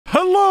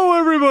Hello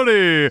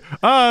everybody,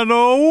 and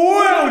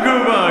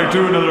welcome back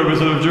to another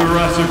episode of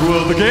Jurassic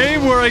World, the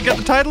game where I get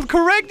the title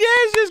correct.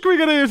 Yes, we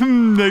got it.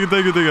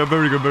 Thank you.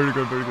 Very good.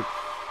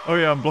 Oh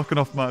yeah, I'm blocking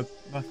off my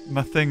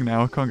thing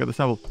now. I can't get the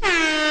sample.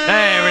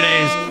 There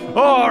it is.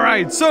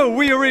 Alright, so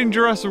we are in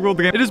Jurassic World,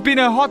 the game. It has been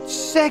a hot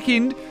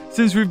second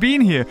since we've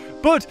been here,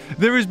 but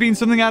there has been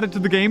something added to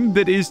the game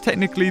that is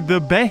technically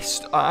the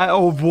best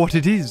of what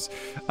it is.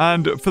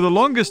 And for the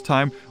longest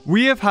time,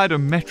 we have had a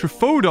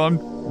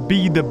Metrophodon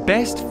be the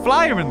best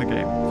flyer in the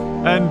game.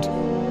 And,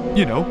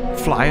 you know,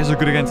 flyers are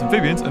good against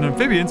amphibians, and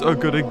amphibians are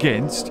good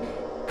against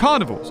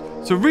carnivores.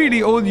 So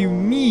really all you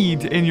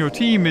need in your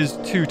team is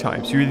two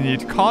types. You either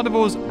need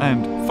carnivores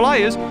and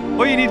flyers,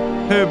 or you need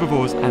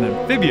herbivores and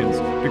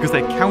amphibians, because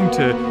they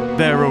counter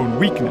their own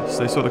weakness.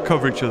 They sort of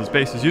cover each other's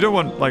bases. You don't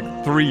want like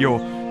three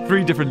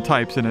different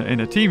types in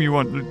a team. You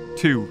want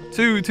two.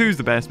 Two's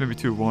the best, maybe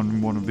two of one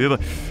and one of the other.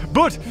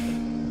 But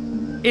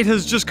it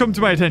has just come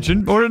to my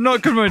attention, or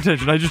not come to my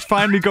attention, I just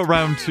finally got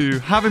around to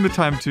having the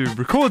time to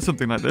record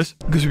something like this,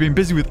 because we've been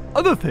busy with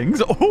other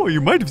things. Oh,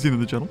 you might have seen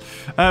on the channel.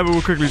 But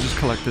we'll quickly just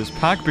collect this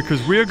pack,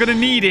 because we are going to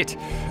need it,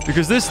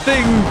 because this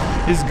thing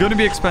is going to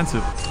be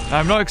expensive.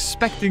 I'm not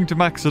expecting to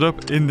max it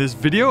up in this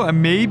video,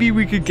 and maybe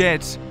we could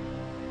get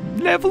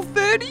level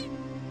 30?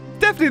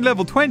 Definitely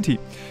level 20.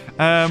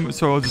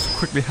 So I'll just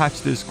quickly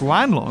hatch this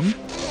Guanlong,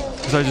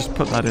 because I just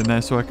put that in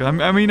there so I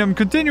can... I'm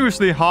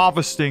continuously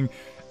harvesting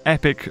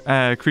epic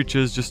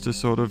creatures just to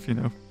sort of, you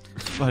know,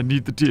 I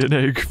need the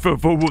DNA for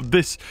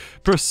this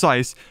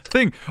precise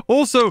thing.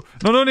 Also,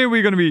 not only are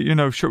we going to be, you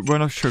know, we're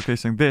not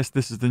showcasing this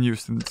is the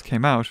newest thing that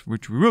came out,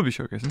 which we will be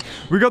showcasing.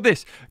 We got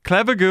this.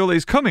 Clever Girl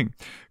is coming.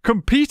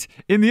 Compete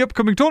in the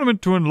upcoming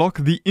tournament to unlock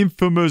the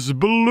infamous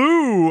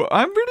blue.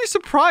 I'm really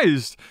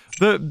surprised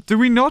that, do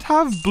we not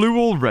have blue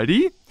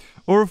already?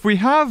 Or if we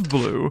have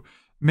blue,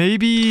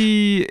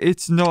 maybe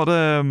it's not,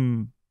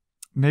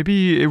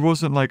 maybe it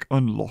wasn't, like,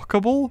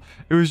 unlockable?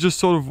 It was just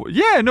sort of...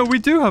 Yeah, no, we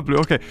do have blue.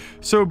 Okay,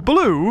 so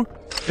blue,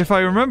 if I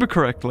remember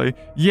correctly,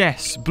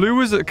 yes,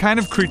 blue is a kind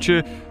of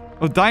creature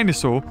or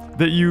dinosaur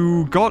that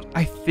you got,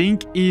 I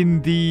think,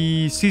 in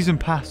the season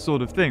pass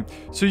sort of thing.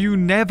 So you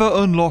never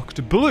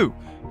unlocked blue,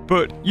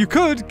 but you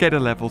could get a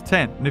level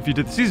 10. And if you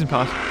did the season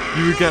pass,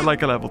 you would get,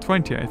 like, a level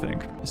 20, I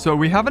think. So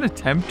we have an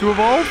attempt to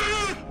evolve,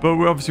 but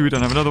obviously we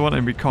don't have another one,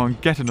 and we can't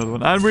get another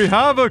one. And we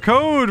have a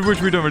code,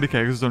 which we don't really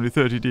care, because it's only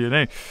 30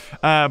 DNA.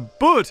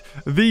 But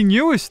the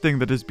newest thing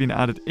that has been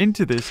added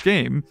into this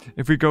game,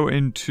 if we go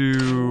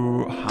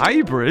into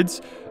hybrids,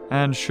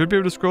 and should be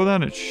able to scroll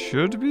down, it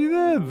should be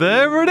there.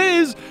 There it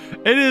is!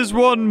 It is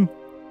one,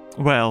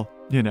 well,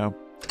 you know,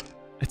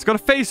 it's got a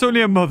face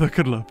only a mother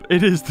could love.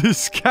 It is the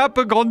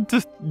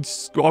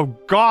oh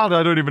god,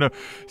 I don't even know.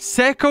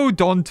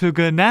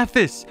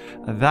 Secodontogonathus.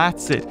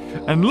 That's it.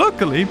 And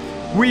luckily,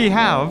 we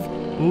have...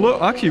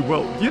 Actually,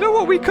 well, you know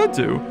what we could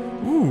do?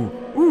 Ooh,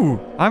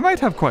 I might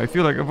have quite a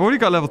few. Like, I've already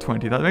got level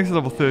 20. That makes it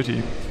level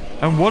 30.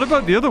 And what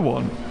about the other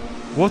one?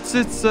 What's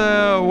its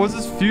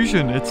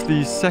fusion? It's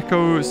the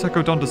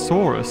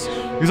Secodontosaurus.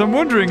 Because I'm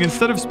wondering,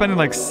 instead of spending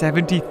like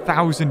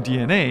 70,000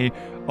 DNA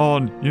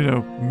on, you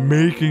know,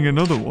 making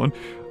another one,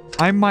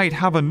 I might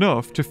have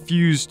enough to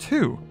fuse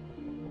two.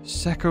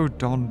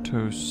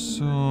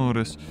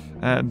 Secodontosaurus.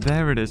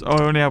 There it is. Oh,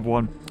 I only have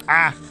one.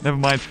 Ah, never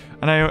mind.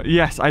 And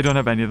yes, I don't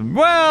have any of them.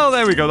 Well,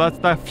 there we go.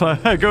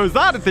 That goes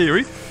that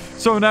theory.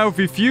 So now if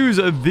we fuse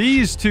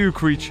these two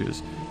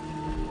creatures,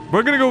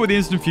 we're going to go with the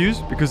instant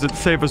fuse because it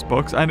saves us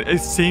bucks, and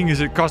seeing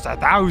as it costs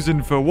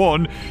 1,000 for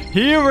one,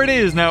 here it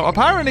is. Now,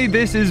 apparently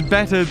this is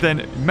better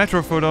than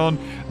Metrophodon,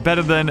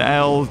 better than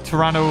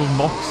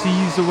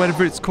Tyrannomoxes or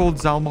whatever it's called,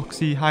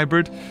 Zalmoxy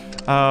hybrid.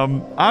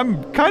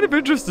 I'm kind of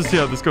interested to see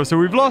how this goes. So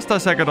we've lost our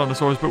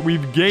Secodontosaurus, but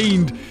we've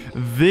gained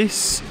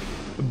this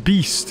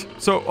beast.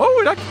 So,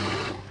 oh,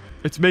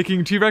 it's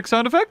making T-Rex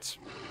sound effects?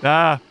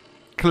 Ah.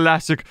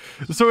 Classic.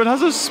 So it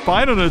has a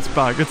spine on its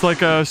back. It's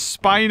like a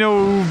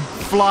SPINO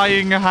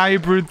flying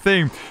hybrid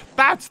thing.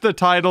 That's the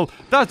title.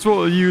 That's what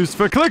we'll use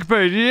for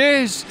clickbait.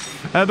 Yes.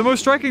 The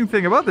most striking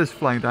thing about this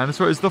flying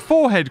dinosaur is the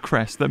forehead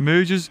crest that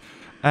merges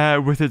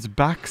with its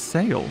back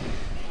sail.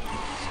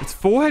 It's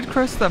forehead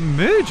crest that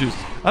merges.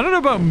 I don't know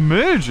about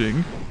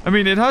merging. I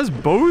mean, it has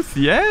both,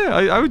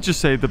 yeah? I would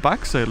just say the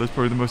back sail is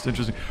probably the most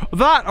interesting.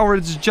 That or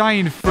its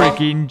giant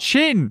freaking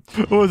chin.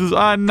 Oh, this is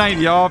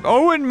 90 off.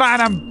 Oh, and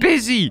man, I'm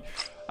busy.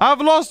 I've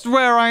lost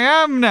where I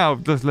am now.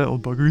 This little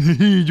bugger.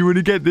 You want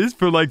to get this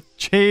for like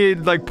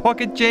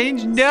pocket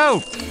change?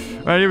 No.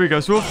 Right, here we go.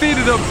 So we'll feed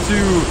it up to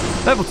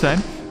level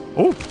 10.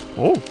 Oh,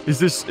 is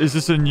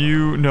this a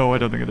new? No, I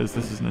don't think it is.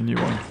 This isn't a new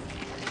one.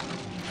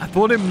 I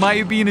thought it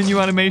might be in a new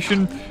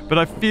animation, but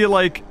I feel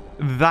like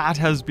that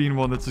has been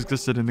one that's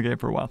existed in the game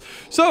for a while.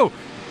 So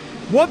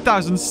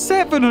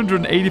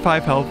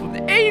 1,785 health,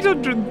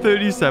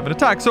 837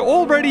 attack. So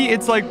already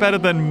it's like better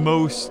than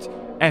most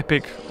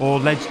epic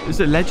or is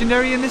it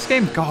legendary in this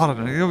game? God, I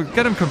don't know.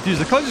 Get them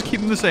confused. I can't just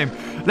keep them the same.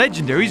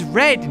 Legendary is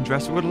red in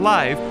Jurassic World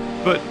Live,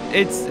 but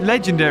it's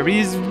legendary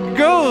is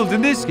gold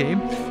in this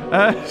game.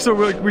 So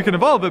we can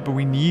evolve it, but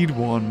we need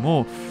one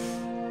more.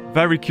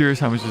 Very curious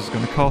how much this is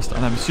going to cost,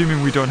 and I'm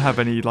assuming we don't have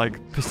any,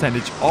 like,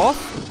 percentage off.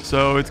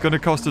 So it's going to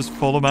cost us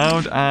full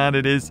amount, and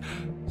it is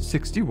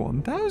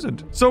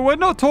 61,000. So we're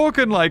not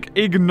talking like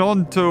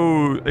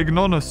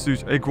iguana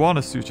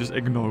sutures,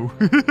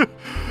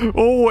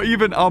 or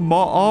even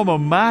armor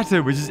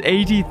matter, which is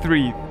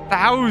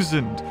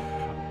 83,000.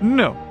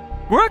 No,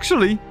 we're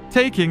actually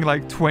taking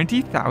like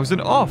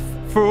 20,000 off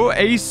for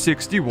a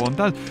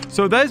 61,000.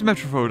 So there's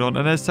Metrophodon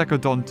and there's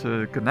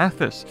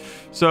Secodontogonathus.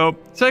 So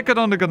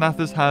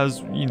Secodontogonathus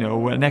has, you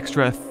know, an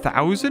extra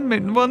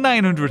 1,000, well,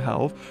 900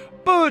 health.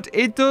 But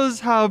it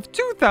does have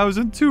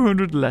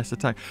 2,200 less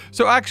attack.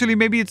 So actually,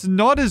 maybe it's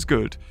not as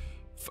good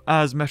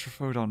as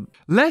Metrophodon.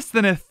 Less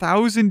than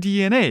 1,000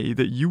 DNA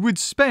that you would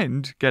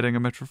spend getting a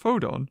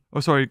Metrophodon.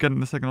 Oh, sorry, getting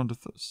the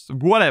Secodontogonathus.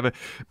 Whatever.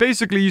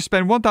 Basically, you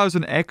spend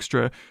 1,000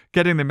 extra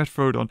getting the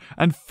Metrophodon.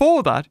 And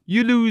for that,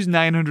 you lose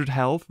 900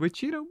 health,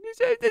 which, you know,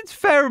 it's a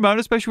fair amount,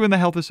 especially when the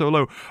health is so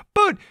low.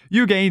 But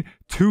you gain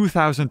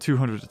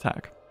 2,200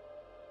 attack.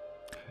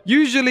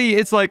 Usually,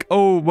 it's like,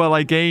 oh, well,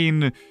 I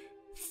gain,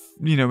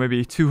 you know,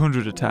 maybe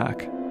 200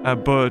 attack,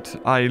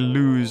 but I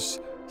lose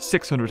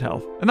 600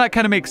 health. And that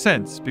kind of makes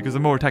sense, because the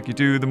more attack you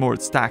do, the more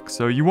it stacks.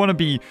 So you want to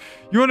be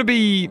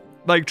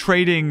like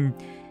trading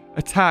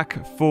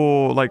attack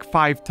for like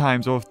 5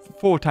 times or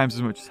 4 times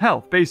as much as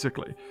health,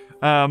 basically.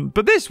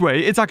 But this way,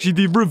 it's actually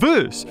the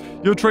reverse.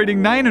 You're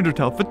trading 900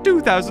 health for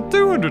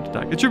 2,200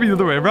 attack. It should be the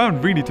other way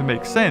around, really, to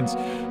make sense.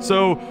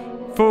 So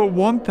for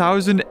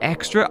 1,000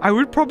 extra, I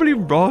would probably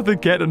rather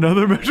get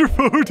another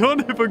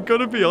Metrophodon, if I'm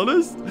gonna be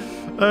honest.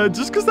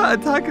 Just because that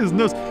attack is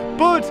nuts.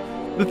 But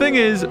the thing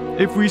is,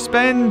 if we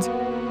spend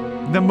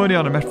the money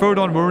on a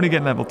Metrophodon, we're only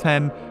getting level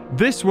 10.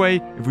 This way,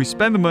 if we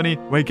spend the money,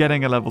 we're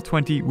getting a level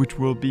 20, which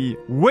will be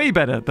way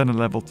better than a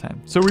level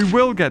 10. So we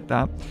will get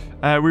that.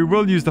 We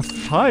will use the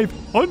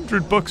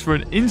 500 bucks for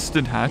an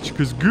instant hatch,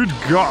 because good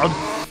God.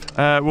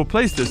 We'll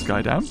place this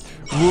guy down.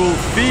 We'll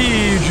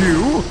feed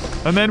you,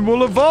 and then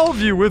we'll evolve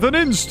you with an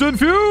instant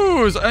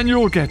fuse, and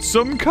you'll get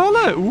some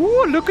color.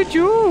 Ooh, look at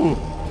you.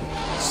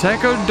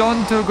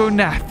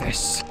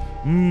 Secodontogonathus.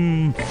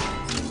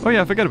 Oh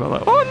yeah, I forgot about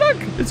that. Oh look,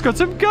 it's got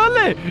some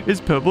color.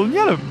 It's purple and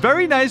yellow.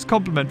 Very nice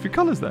complementary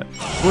colors there.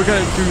 We'll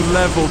get it to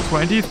level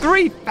 20,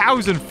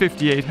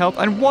 3,058 health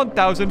and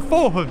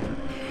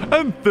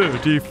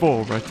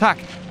 1,434 attack.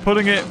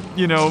 Putting it,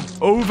 you know,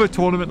 over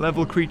tournament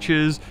level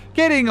creatures,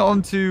 getting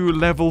onto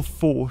level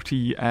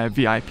 40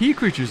 VIP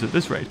creatures at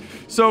this rate.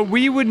 So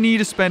we would need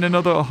to spend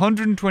another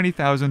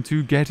 120,000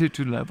 to get it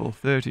to level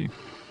 30.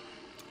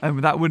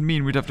 And that would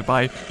mean we'd have to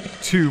buy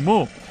 2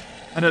 more.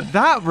 And at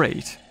that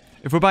rate,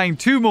 if we're buying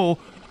 2 more,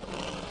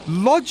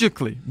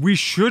 logically, we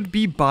should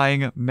be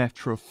buying a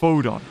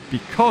Metrophodon,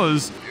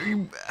 because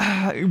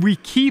we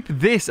keep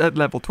this at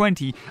level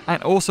 20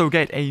 and also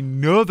get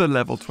another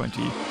level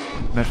 20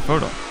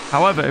 Metrophodon.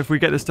 However, if we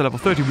get this to level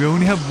 30, we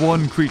only have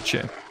 1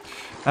 creature.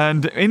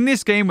 And in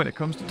this game, when it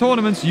comes to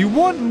tournaments, you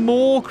want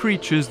more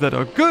creatures that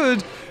are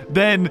good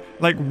than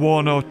like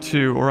 1 or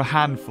 2 or a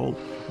handful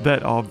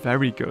that are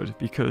very good,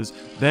 because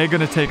they're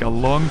going to take a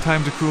long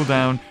time to cool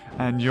down,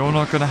 and you're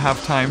not going to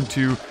have time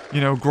to, you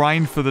know,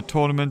 grind for the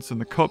tournaments and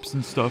the cups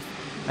and stuff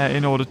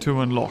in order to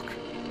unlock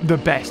the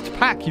best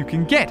pack you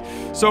can get.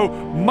 So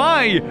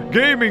my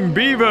Gaming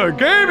Beaver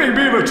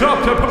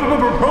top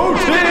pro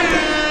tip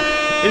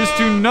is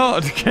to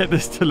not get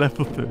this to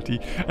level 30,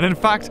 and in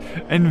fact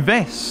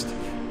invest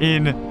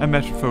in a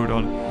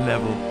Metrophodon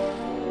level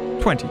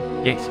 20.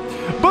 Yes.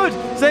 But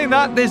saying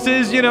that, this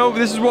is, you know,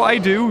 this is what I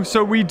do.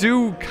 So we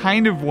do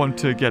kind of want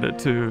to get it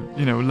to,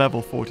 you know,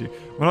 level 40.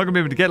 We're not going to be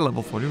able to get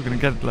level 40. We're going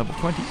to get it to level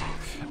 20.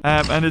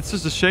 And it's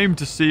just a shame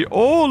to see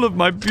all of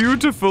my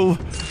beautiful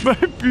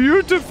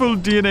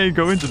DNA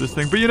go into this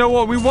thing. But you know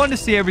what? We want to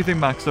see everything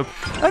maxed up.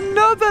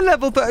 Another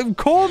level 30.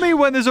 Call me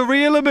when there's a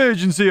real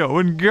emergency. Oh,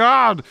 and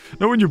God,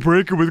 not when you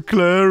break it with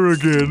Claire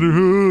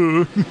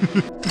again.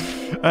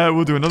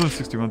 We'll do another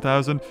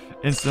 61,000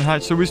 instant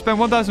hatch. So we spent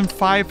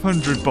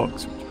 1,500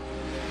 bucks.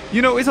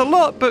 You know, it's a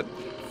lot, but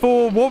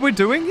for what we're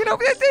doing, you know,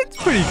 it's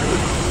pretty good.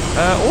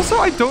 Also,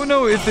 I don't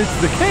know if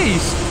it's the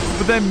case,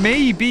 but there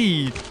may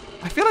be...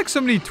 I feel like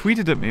somebody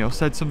tweeted at me or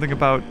said something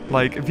about,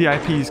 like,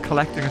 VIPs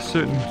collecting a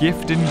certain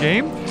gift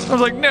in-game. I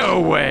was like, no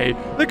way.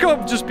 They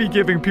can't just be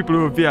giving people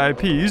who are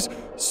VIPs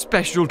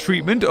special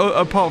treatment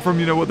apart from,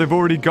 you know, what they've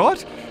already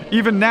got.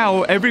 Even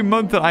now, every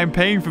month that I'm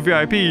paying for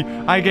VIP,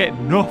 I get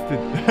nothing.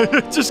 I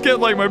just get,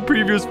 like, my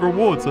previous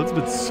rewards. So that's a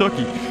bit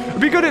sucky.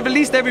 It'd be good if at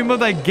least every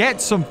month I get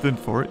something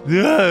for it.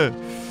 Yeah.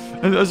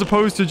 As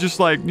opposed to just,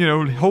 like, you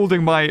know,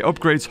 holding my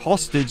upgrades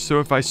hostage, so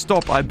if I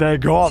stop, they're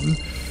gone.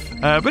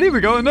 But here we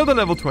go, another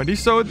level 20.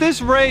 So at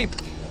this rate,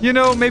 you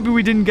know, maybe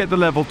we didn't get the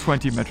level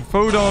 20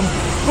 Metrophodon,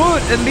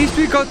 but at least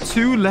we got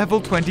 2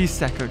 level 20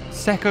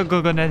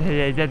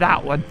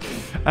 that one.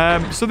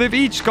 So they've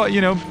each got,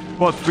 you know,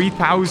 what,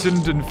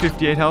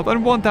 3,058 health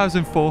and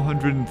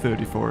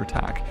 1,434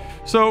 attack.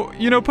 So,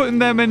 you know, putting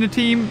them in a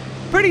team,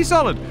 pretty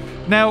solid.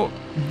 Now,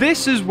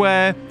 this is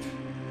where,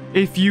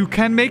 if you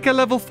can make a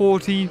level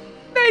 40,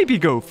 maybe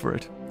go for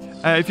it.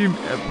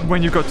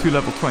 when you've got 2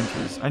 level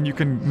 20s, and you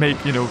can make,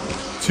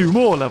 2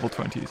 more level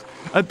 20s.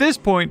 At this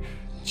point,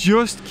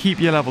 just keep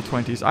your level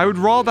 20s. I would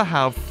rather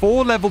have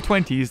 4 level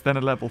 20s than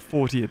a level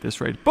 40 at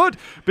this rate. But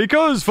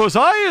because for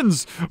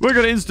science, we're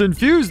going to instant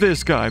fuse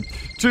this guy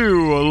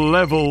to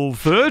level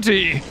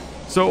 30.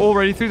 So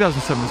already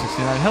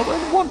 3,769 health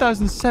and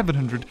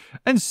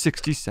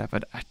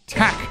 1,767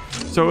 attack.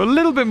 So a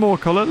little bit more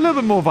color, a little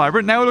bit more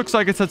vibrant. Now it looks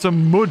like it's had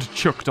some mud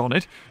chucked on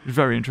it.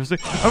 Very interesting.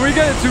 And we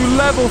get it to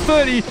level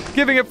 30,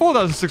 giving it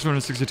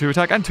 4,662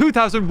 attack and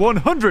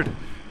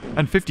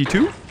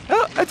 2,152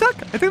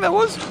 attack. I think that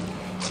was.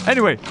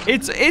 Anyway,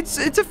 it's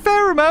a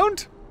fair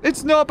amount.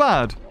 It's not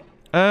bad.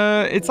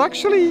 It's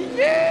actually,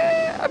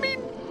 yeah, I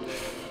mean,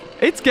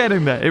 it's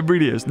getting there. It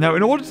really is. Now,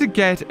 in order to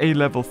get a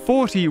level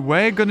 40,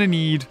 we're going to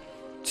need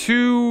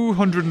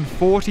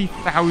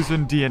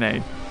 240,000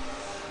 DNA.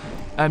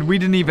 And we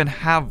didn't even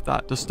have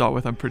that to start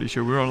with, I'm pretty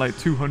sure. We were on like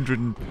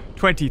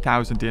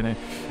 220,000 DNA.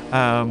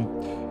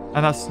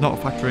 And that's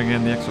not factoring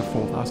in the extra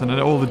 4,000 and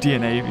all the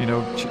DNA, you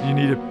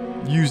need to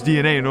use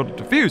DNA in order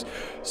to fuse.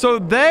 So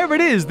there it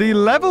is, the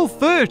level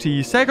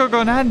 30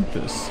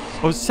 Secogonanthus,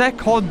 or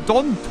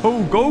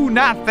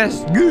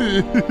Secodontogonathus.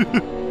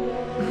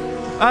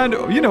 And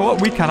you know what?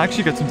 We can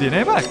actually get some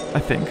DNA back, I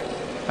think.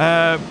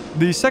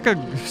 The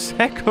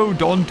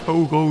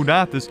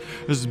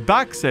Secodontogonathus'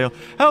 back sail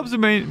helps to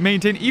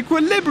maintain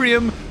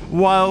equilibrium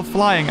while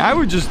flying. I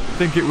would just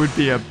think it would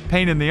be a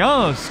pain in the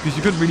arse because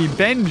you couldn't really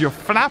bend your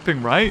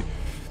flapping, right?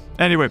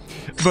 Anyway,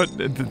 but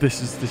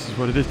this is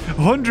what it is.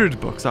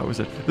 $100, that was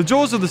it. The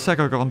jaws of the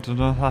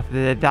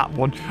Secodontogonathus, that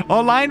one,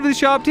 are lined with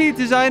sharp teeth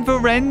designed for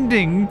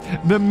rending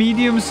the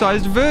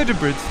medium-sized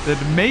vertebrates that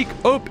make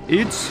up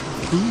its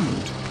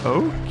food.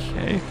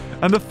 Okay.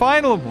 And the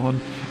final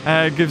one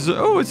gives...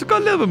 it's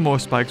got a little bit more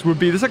spikes. Would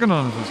be the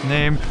Secodontogonathus'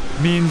 name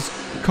means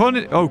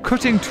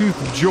cutting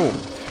tooth jaw,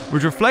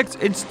 which reflects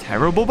its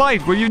terrible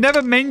bite. Well, you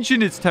never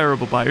mentioned its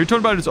terrible bite. You're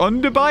talking about its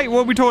underbite?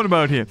 What are we talking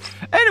about here?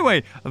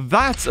 Anyway,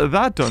 that's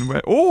that done.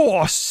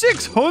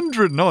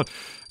 600 not.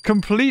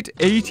 Complete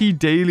 80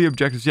 daily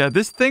objectives. Yeah,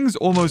 this thing's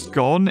almost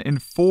gone. In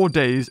 4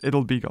 days,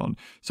 it'll be gone.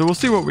 So we'll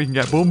see what we can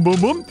get. Boom, boom,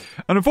 boom.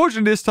 And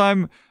unfortunately, this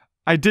time,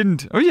 I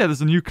didn't... Oh, yeah,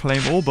 there's a new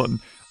claim all button.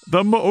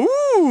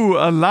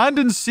 A land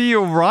and sea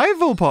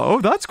arrival part.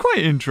 Oh, that's quite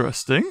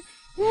interesting.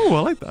 Ooh, I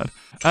like that.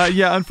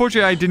 Yeah,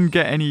 unfortunately, I didn't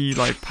get any,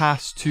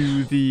 pass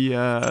to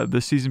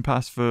the season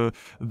pass for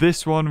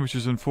this one, which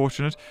is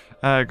unfortunate,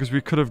 because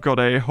we could have got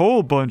a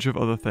whole bunch of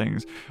other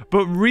things.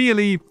 But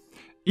really,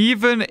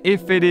 even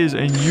if it is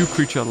a new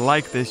creature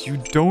like this, you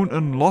don't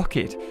unlock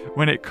it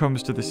when it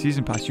comes to the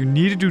season pass. You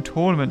need to do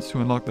tournaments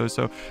to unlock those,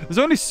 so there's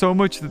only so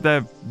much that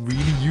they're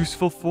really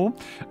useful for.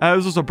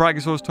 There's also a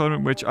Brachiosaurus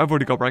tournament, which I've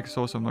already got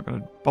Brachiosaurus, so I'm not going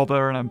to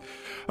bother, and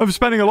I'm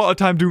spending a lot of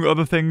time doing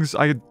other things.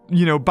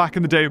 Back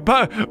in the day,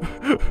 back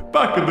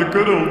in the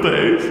good old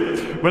days,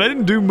 when I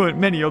didn't do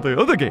many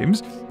other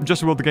games,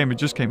 Jurassic World the game, it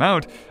just came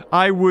out,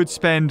 I would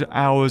spend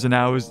hours and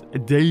hours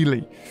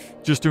daily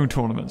just doing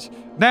tournaments.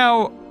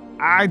 Now,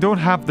 I don't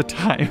have the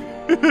time.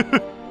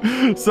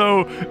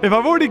 So, if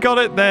I've already got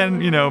it,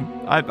 then,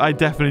 I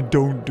definitely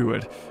don't do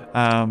it.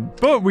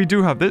 But we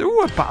do have this. Ooh,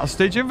 a Battle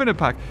Stage Infinite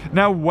pack.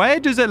 Now, where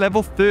does a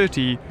level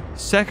 30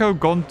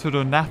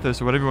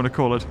 Secodontogonathus, or whatever you want to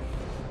call it,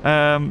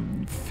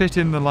 fit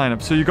in the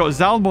lineup? So, you've got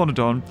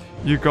Zalmonodon,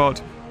 you've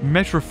got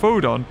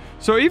Metrophodon.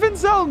 So, even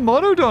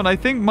Zalmonodon, I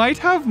think, might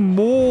have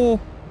more...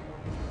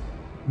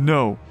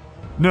 No,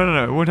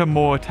 it won't have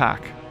more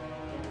attack.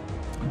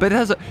 But it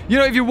has a...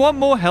 if you want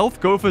more health,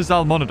 go for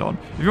Zalmonodon.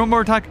 If you want more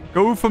attack,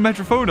 go for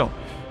Metrophodon.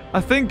 I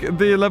think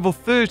the level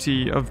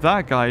 30 of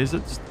that guy is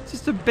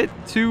just a bit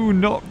too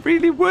not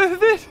really worth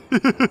it.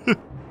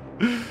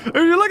 If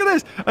you look at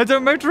this, it's a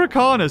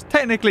Metrocarnus.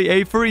 Technically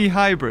a free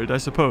hybrid, I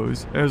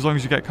suppose. As long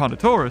as you get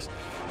Carnotaurus.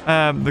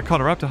 The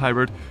Conoraptor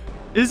hybrid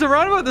is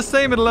around about the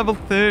same at level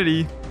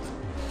 30.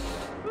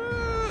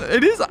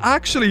 It is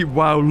actually...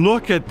 Wow,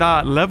 look at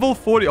that. Level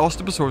 40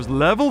 Osteoposaurus.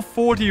 Level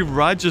 40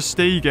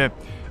 Rajastega.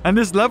 And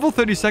this level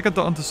 30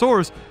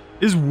 Secodontosaurus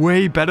is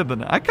way better than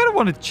that. I kind of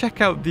want to check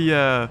out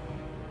the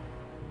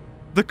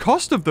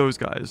cost of those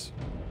guys.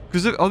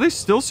 Because are they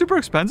still super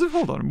expensive?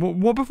 Hold on.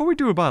 Well, before we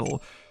do a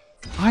battle,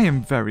 I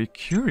am very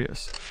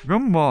curious. We're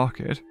going to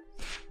market.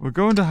 We're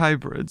going to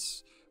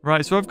hybrids.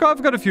 Right, so I've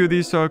got a few of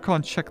these, so I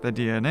can't check their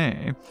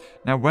DNA.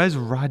 Now, where's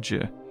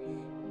Raja?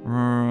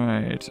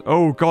 Right.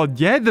 Oh, God.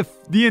 Yeah,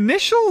 the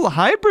initial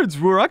hybrids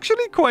were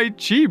actually quite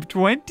cheap.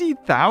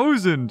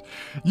 20,000.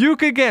 You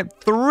could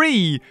get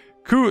 3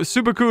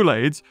 Super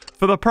Kool-Aids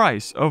for the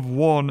price of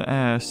one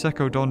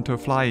Secodonto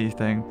fly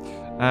thing.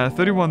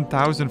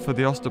 31,000 for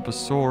the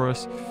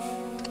Osteoposaurus.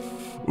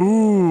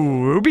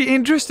 Ooh, it would be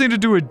interesting to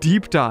do a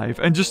deep dive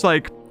and just,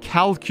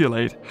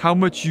 calculate how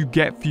much you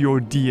get for your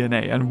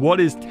DNA and what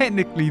is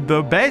technically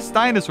the best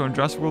dinosaur in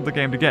Jurassic World the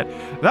game to get.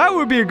 That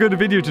would be a good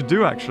video to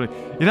do, actually.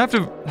 You'd have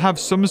to have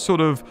some sort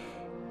of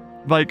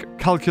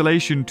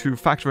calculation to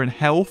factor in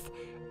health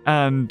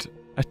and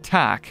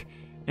attack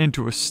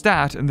into a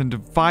stat and then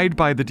divide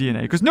by the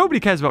DNA, because nobody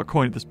cares about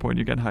coin at this point.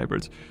 You get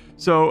hybrids.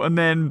 So, and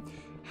then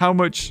how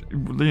much,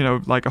 you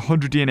know, like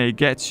 100 DNA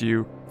gets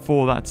you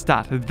for that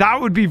stat. That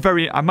would be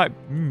very... I might...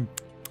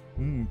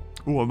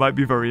 I might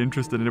be very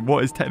interested in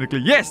what is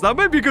technically... Yes, that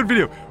might be a good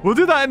video. We'll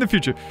do that in the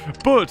future.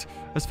 But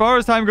as far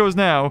as time goes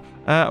now...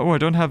 I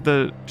don't have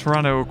the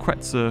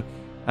Tyrannoquetzal,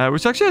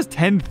 which actually has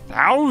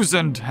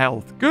 10,000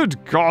 health.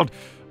 Good God.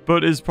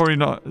 But is probably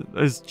not...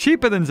 is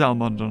cheaper than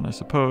Zalmonodon, I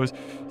suppose.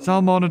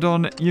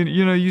 Zalmonodon,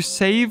 you know, you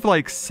save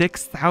like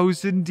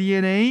 6,000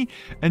 DNA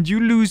and you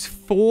lose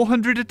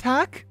 400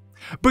 attack,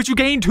 but you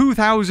gain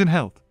 2,000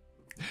 health.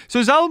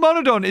 So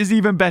Zalmonodon is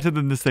even better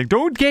than this thing.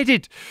 Don't get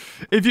it.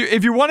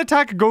 If you want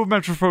attack, go with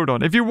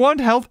Metrophodon. If you want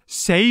health,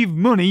 save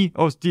money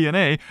or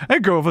DNA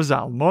and go for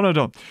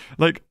Zalmonodon.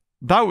 Like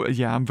that.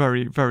 Yeah, I'm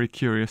very, very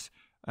curious.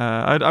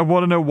 I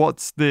want to know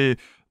what's the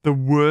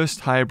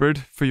worst hybrid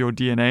for your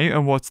DNA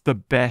and what's the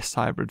best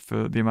hybrid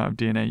for the amount of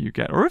DNA you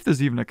get, or if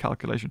there's even a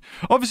calculation.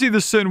 Obviously,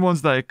 there's certain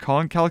ones that I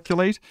can't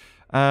calculate.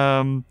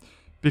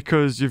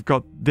 Because you've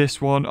got this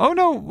one. Oh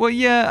no, well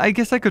yeah, I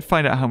guess I could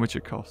find out how much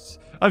it costs.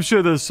 I'm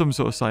sure there's some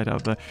sort of site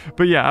out there.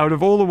 But yeah, out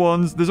of all the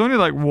ones, there's only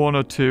like 1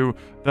 or 2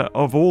 that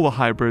of all the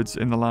hybrids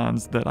in the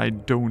lands that I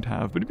don't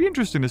have. But it'd be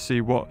interesting to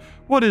see what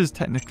is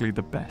technically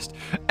the best.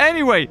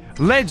 Anyway,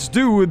 let's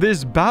do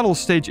this Battle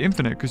Stage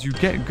Infinite, because you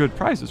get good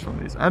prizes from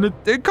these. And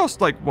it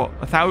costs like, what,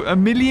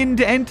 1 million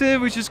to enter,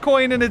 which is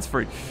coin, and it's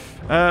free.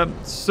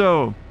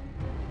 So,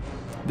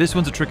 this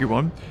one's a tricky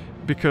one,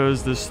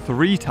 because there's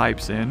 3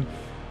 types in.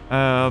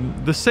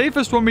 The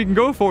safest one we can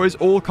go for is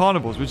all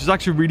carnivores, which is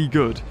actually really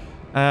good.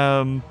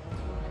 And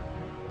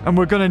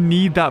we're gonna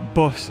need that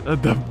bus.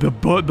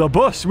 The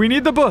bus. We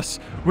need the bus.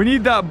 We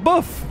need that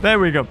buff. There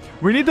we go.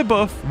 We need the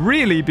buff,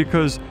 really,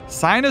 because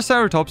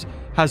Sinoceratops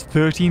has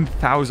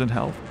 13,000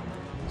 health.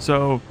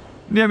 So,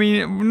 I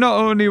mean, not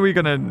only are we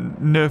gonna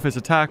nerf its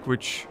attack,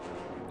 which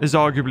is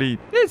arguably,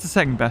 it's the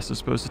second best, I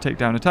suppose, to take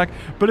down attack,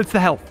 but it's the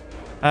health.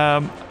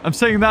 I'm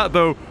saying that,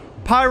 though.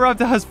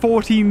 Pyroraptor has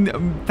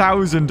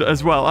 14,000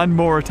 as well, and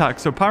more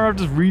attacks. So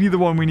Pyroraptor is really the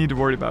one we need to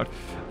worry about.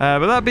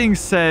 But that being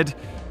said,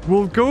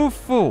 we'll go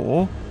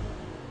for...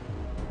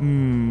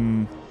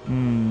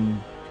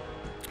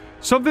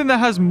 something that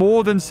has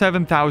more than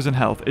 7,000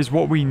 health is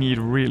what we need,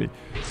 really.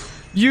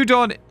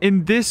 Udon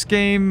in this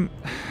game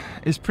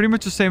is pretty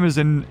much the same as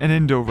an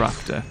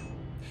Indoraptor.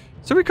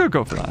 So we could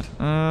go for that.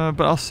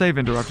 But I'll save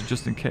Indoraptor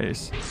just in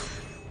case.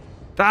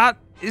 That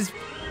is...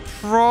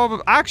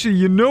 Actually,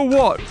 you know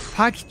what?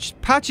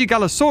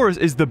 Pachygalosaurus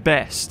is the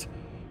best.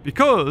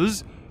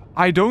 Because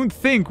I don't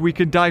think we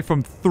can die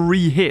from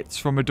 3 hits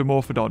from a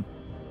Dimorphodon.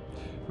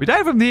 We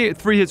die from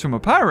 3 hits from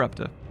a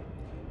Pyroraptor,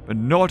 but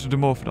not a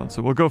Dimorphodon,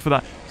 so we'll go for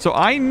that. So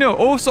I know...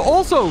 Also,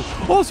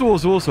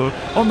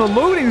 on the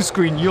loading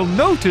screen, you'll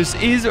notice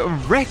is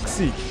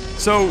Rexy.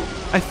 So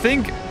I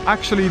think,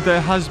 actually,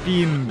 there has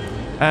been,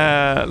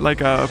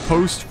 like a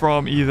post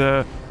from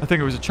either... I think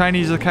it was a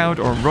Chinese account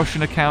or a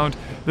Russian account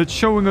that's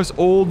showing us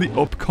all the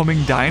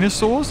upcoming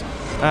dinosaurs,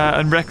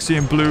 and Rexy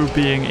and Blue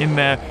being in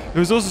there. There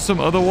was also some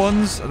other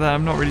ones that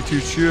I'm not really too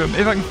sure.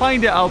 If I can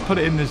find it, I'll put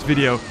it in this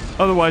video.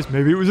 Otherwise,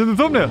 maybe it was in the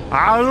thumbnail.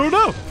 I don't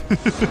know.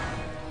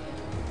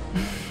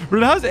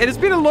 But it's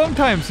been a long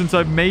time since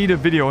I've made a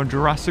video on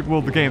Jurassic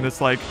World the game that's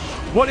like,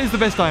 what is the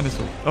best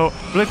dinosaur? Oh,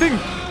 but I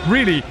think,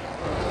 really,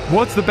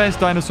 what's the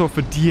best dinosaur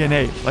for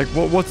DNA? Like,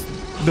 what's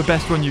the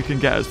best one you can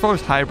get as far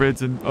as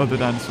hybrids and other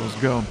dinosaurs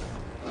go?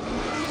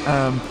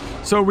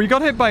 So we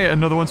got hit by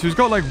another one, so he's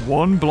got like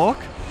 1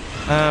 block.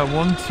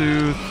 1,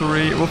 2,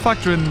 3. We'll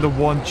factor in the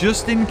 1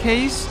 just in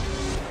case.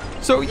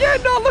 So yeah,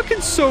 not looking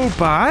so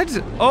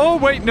bad. Oh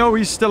wait, no,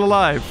 he's still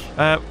alive.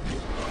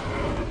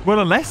 Well,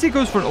 unless he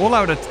goes for an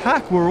all-out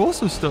attack, we're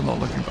also still not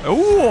looking bad.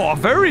 Oh,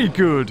 very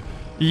good.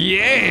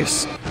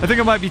 Yes. I think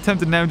I might be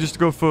tempted now just to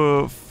go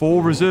for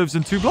 4 reserves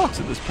and 2 blocks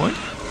at this point.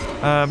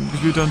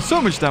 Because we've done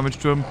so much damage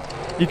to him.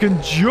 He can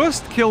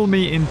just kill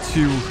me in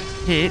 2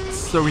 hits,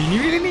 so he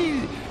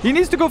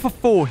needs to go for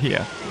 4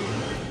 here.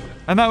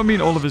 And that would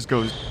mean all of his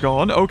goes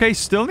gone. Okay,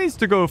 still needs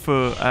to go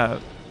for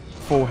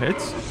 4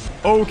 hits.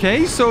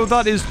 Okay, so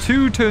that is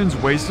 2 turns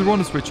wasted. 1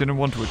 to switch in and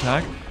 1 to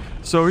attack.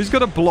 So he's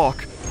got a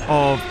block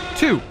of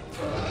 2.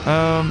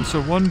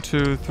 So 1,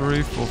 2,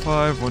 3, 4,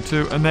 5, 1,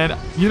 2. And then,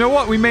 you know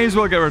what? We may as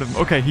well get rid of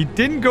him. Okay, he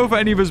didn't go for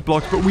any of his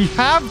blocks, but we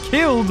have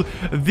killed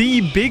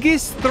the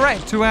biggest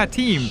threat to our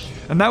team.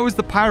 And that was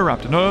the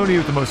Pyroraptor. Not only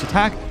with the most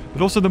attack,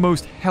 but also the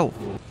most health.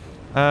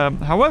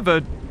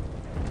 However,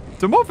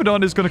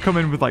 Dimorphodon is going to come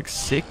in with like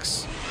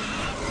 6.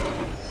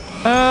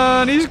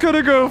 And he's going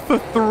to go for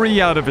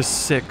 3 out of his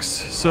 6.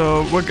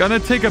 So we're going to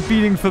take a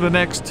beating for the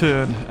next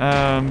turn.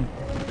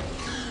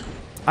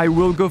 I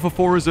will go for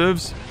 4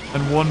 reserves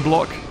and 1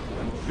 block,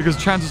 because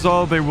chances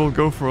are they will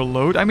go for a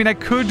load. I mean, I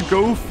could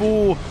go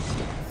for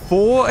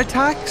 4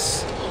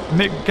 attacks,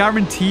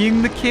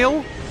 guaranteeing the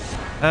kill.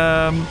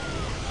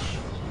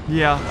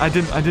 Yeah, I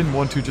didn't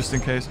want to just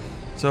in case.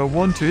 So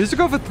 1, 2. He has to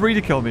go for 3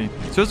 to kill me.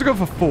 So he has to go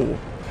for 4.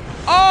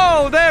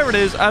 Oh, there it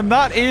is. And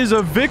that is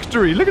a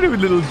victory. Look at him,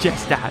 little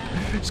Jestad.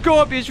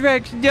 Scorpius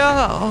Rex,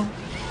 no.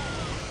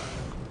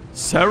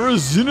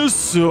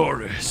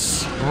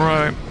 Sarazinosaurus.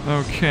 Right,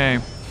 okay.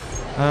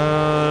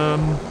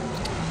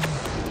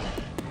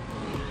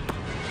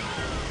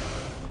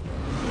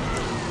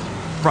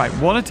 Right,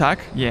 one attack,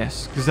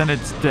 yes, because then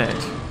it's dead.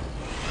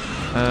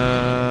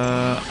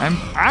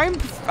 I'm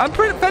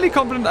fairly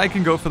confident I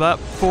can go for that.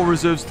 4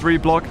 reserves, 3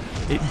 block.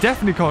 It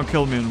definitely can't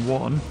kill me in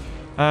 1.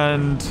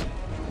 And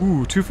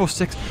ooh, 2, 4,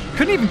 6.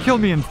 Couldn't even kill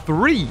me in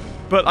 3.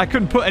 But I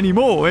couldn't put any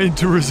more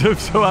into reserve,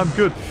 so I'm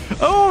good.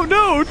 Oh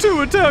no,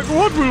 2 attack.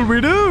 What will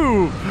we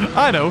do?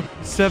 I know,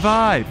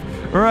 survive.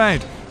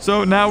 Right.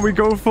 So now we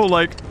go for,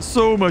 like,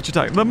 so much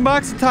attack. The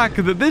max attack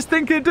that this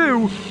thing can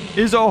do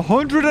is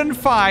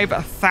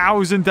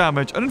 105,000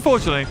 damage. And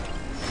unfortunately,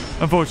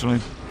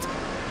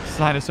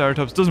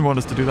 Sinoceratops doesn't want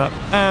us to do that.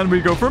 And we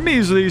go for a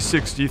measly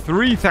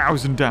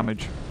 63,000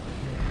 damage.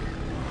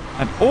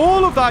 And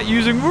all of that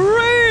using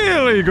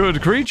really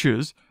good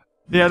creatures.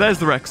 Yeah, there's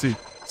the Rexy.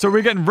 So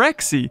we're getting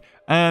Rexy.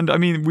 And, I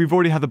mean, we've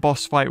already had the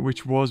boss fight,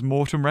 which was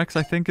Mortem Rex,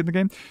 I think, in the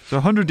game. So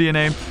 100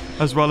 DNA,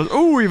 as well as,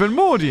 oh, even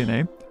more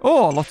DNA.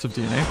 Oh, lots of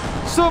DNA.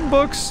 Some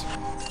books,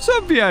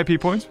 some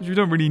VIP points, which we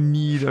don't really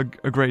need a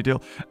great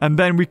deal. And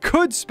then we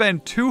could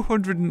spend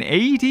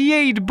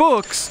 288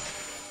 books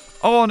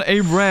on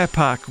a rare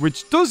pack,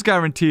 which does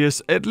guarantee us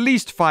at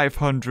least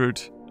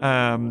 500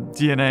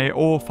 DNA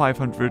or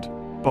 500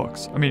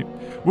 bucks. I mean,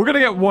 we're going to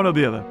get one or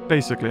the other,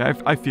 basically.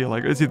 I feel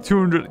like it's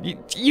 200.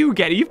 You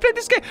get it. You've played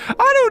this game. I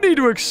don't need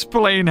to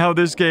explain how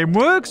this game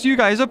works. You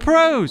guys are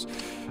pros.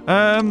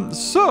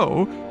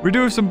 So we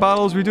do some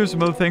battles, we do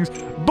some other things,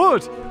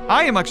 but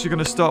I am actually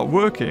going to start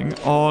working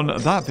on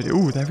that video.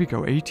 Ooh, there we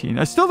go, 18.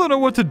 I still don't know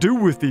what to do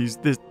with these,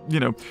 you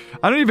know,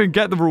 I don't even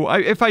get the rule.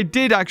 If I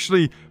did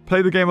actually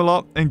play the game a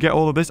lot and get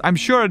all of this, I'm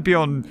sure I'd be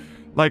on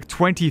like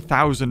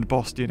 20,000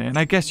 boss DNA, and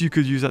I guess you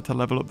could use that to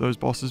level up those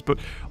bosses, but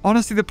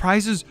honestly, the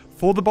prizes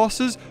for the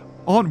bosses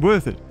aren't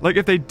worth it. Like,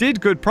 if they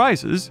did good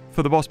prizes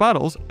for the boss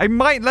battles, I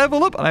might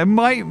level up, and I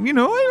might, you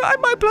know, I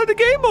might play the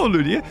game more,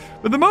 Ludia.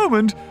 But at the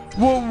moment,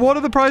 what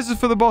are the prizes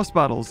for the boss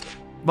battles?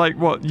 Like,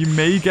 what? You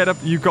may get up,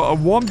 you've got a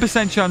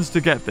 1% chance to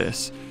get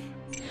this,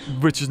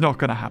 which is not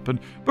going to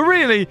happen. But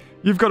really,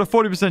 you've got a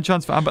 40%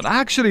 chance for Amber.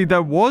 Actually,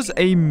 there was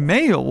a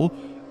mail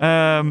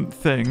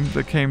thing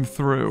that came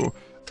through,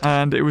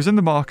 and it was in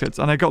the markets,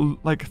 and I got,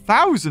 like,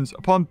 thousands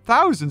upon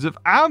thousands of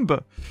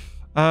Amber.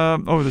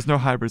 Oh, there's no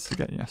hybrids to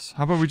get, yes.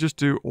 How about we just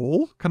do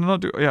all? Can I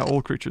not do... Yeah,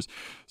 all creatures.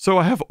 So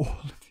I have all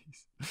of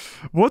these.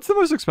 What's the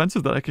most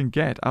expensive that I can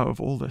get out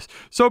of all this?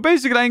 So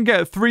basically, I can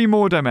get 3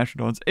 more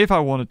Dimetrodons if I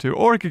wanted to,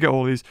 or I could get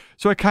all these.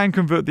 So I can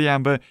convert the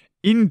Amber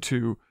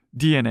into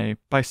DNA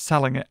by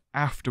selling it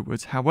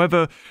afterwards.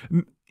 However,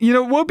 you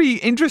know, what would be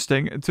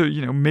interesting to,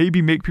 you know,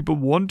 maybe make people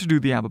want to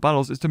do the Amber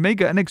battles is to make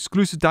it an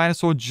exclusive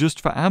dinosaur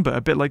just for Amber, a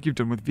bit like you've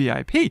done with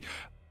VIP.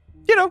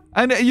 You know,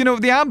 and, you know,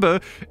 the Amber,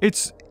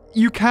 it's...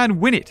 You can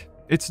win it.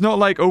 It's not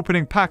like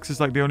opening packs is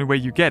like the only way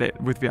you get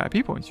it with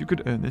VIP points. You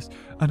could earn this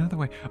another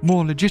way,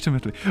 more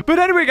legitimately. But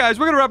anyway, guys,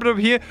 we're going to wrap it up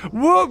here.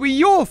 What were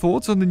your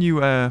thoughts on the new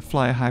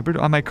Flyer Hybrid?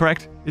 Am I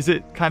correct? Is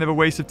it kind of a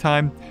waste of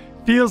time?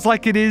 Feels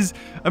like it is.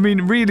 I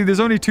mean, really, there's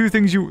only 2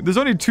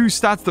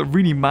 stats that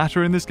really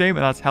matter in this game,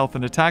 and that's health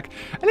and attack.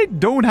 And it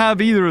don't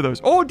have either of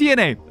those. Or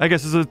DNA. I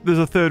guess there's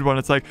a third one.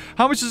 It's like,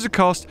 how much does it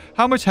cost,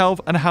 how much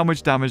health, and how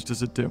much damage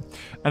does it do?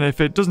 And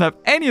if it doesn't have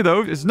any of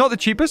those, it's not the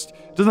cheapest,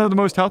 doesn't have the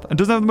most health, and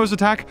doesn't have the most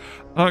attack,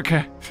 I don't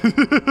care.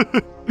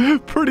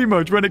 Pretty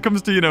much when it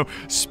comes to, you know,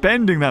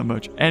 spending that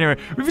much. Anyway,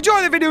 if you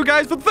enjoyed the video,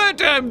 guys, for the 3rd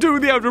time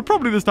doing the outro,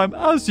 probably this time,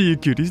 I'll see you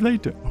cuties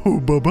later. Oh,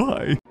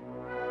 bye-bye.